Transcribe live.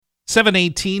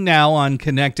7:18 now on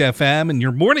Connect FM and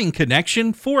your morning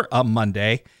connection for a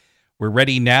Monday. We're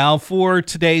ready now for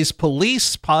today's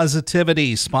Police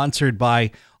Positivity, sponsored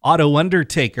by Auto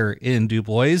Undertaker in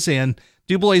DuBois. And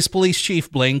DuBois Police Chief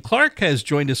Blaine Clark has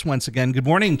joined us once again. Good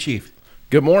morning, Chief.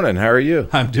 Good morning. How are you?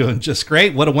 I'm doing just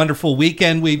great. What a wonderful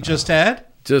weekend we've just had.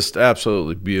 Just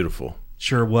absolutely beautiful.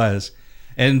 Sure was.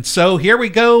 And so here we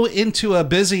go into a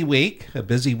busy week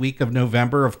of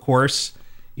November, of course.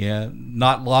 Yeah,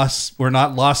 we're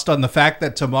not lost on the fact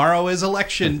that tomorrow is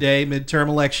election day, midterm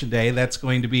election day. That's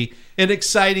going to be an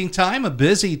exciting time, a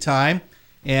busy time,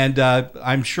 and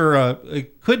I'm sure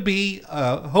it could be,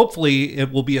 hopefully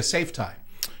it will be a safe time.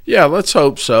 Yeah, let's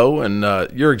hope so. And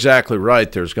you're exactly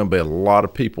right. There's going to be a lot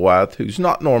of people out who's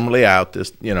not normally out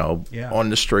on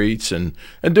the streets and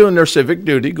doing their civic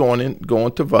duty,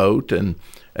 going to vote. And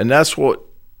that's what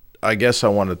I guess I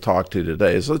want to talk to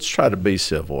today is let's try to be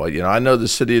civil. I know the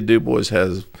city of DuBois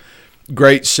has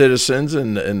great citizens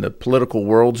and the political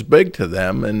world's big to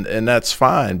them, and that's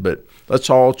fine. But let's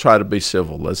all try to be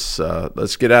civil. Let's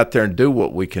get out there and do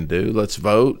what we can do. Let's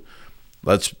vote.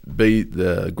 Let's be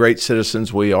the great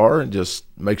citizens we are and just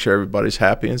make sure everybody's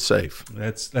happy and safe.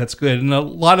 That's good. And a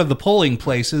lot of the polling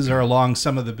places are along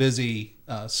some of the busy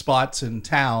spots in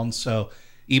town. So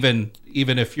even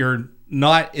if you're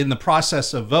not in the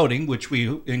process of voting, which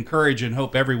we encourage and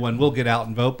hope everyone will get out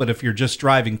and vote, but if you're just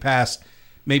driving past,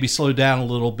 maybe slow down a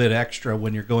little bit extra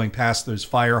when you're going past those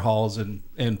fire halls and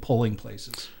polling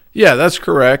places. Yeah, that's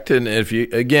correct. And if you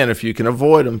can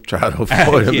avoid them, try to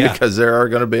avoid them because there are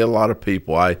going to be a lot of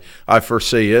people. I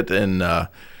foresee it, and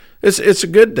it's a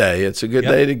good day. It's a good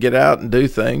day to get out and do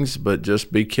things, but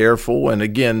just be careful. And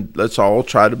again, let's all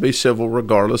try to be civil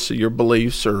regardless of your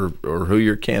beliefs or who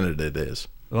your candidate is.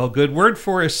 Well, good word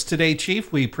for us today,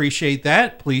 Chief. We appreciate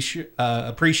that. Please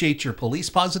appreciate your police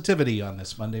positivity on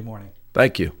this Monday morning.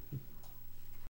 Thank you.